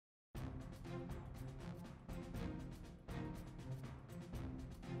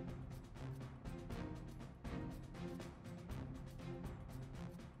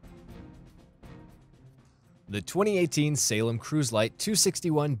The 2018 Salem Cruise Lite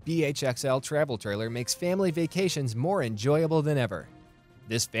 261BHXL travel trailer makes family vacations more enjoyable than ever.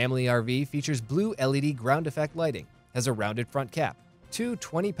 This family RV features blue LED ground effect lighting, has a rounded front cap, two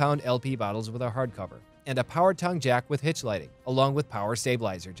 20-pound LP bottles with a hardcover, and a power tongue jack with hitch lighting, along with power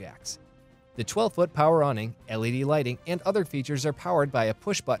stabilizer jacks. The 12-foot power awning, LED lighting, and other features are powered by a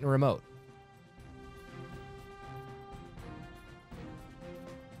push-button remote.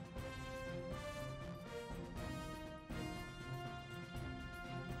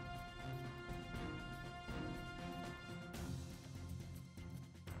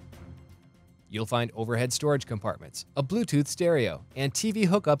 You'll find overhead storage compartments, a Bluetooth stereo, and TV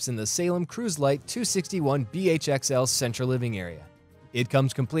hookups in the Salem Cruise Lite 261BHXL central living area. It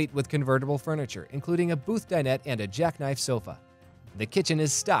comes complete with convertible furniture, including a booth dinette and a jackknife sofa. The kitchen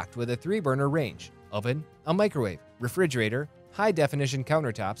is stocked with a 3-burner range, oven, a microwave, refrigerator, high-definition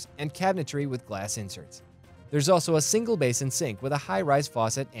countertops, and cabinetry with glass inserts. There's also a single-basin sink with a high-rise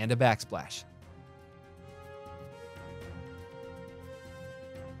faucet and a backsplash.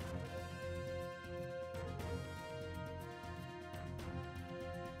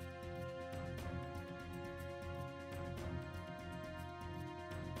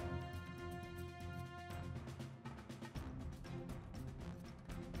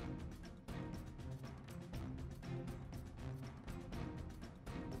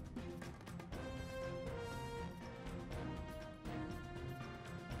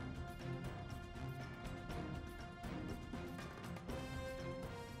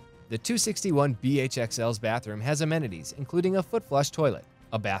 The 261BHXL's bathroom has amenities including a foot flush toilet,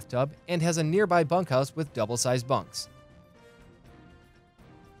 a bathtub, and has a nearby bunkhouse with double-sized bunks.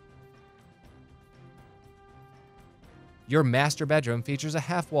 Your master bedroom features a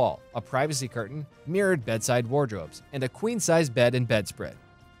half wall, a privacy curtain, mirrored bedside wardrobes, and a queen-size bed and bedspread.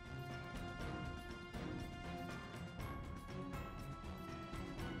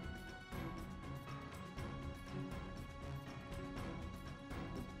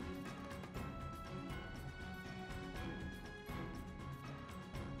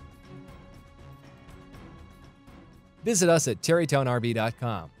 Visit us at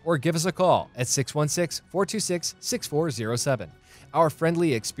TerryTownRV.com or give us a call at 616-426-6407. Our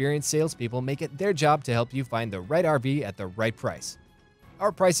friendly, experienced salespeople make it their job to help you find the right RV at the right price.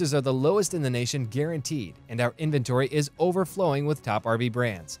 Our prices are the lowest in the nation guaranteed, and our inventory is overflowing with top RV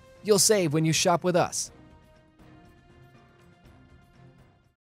brands. You'll save when you shop with us.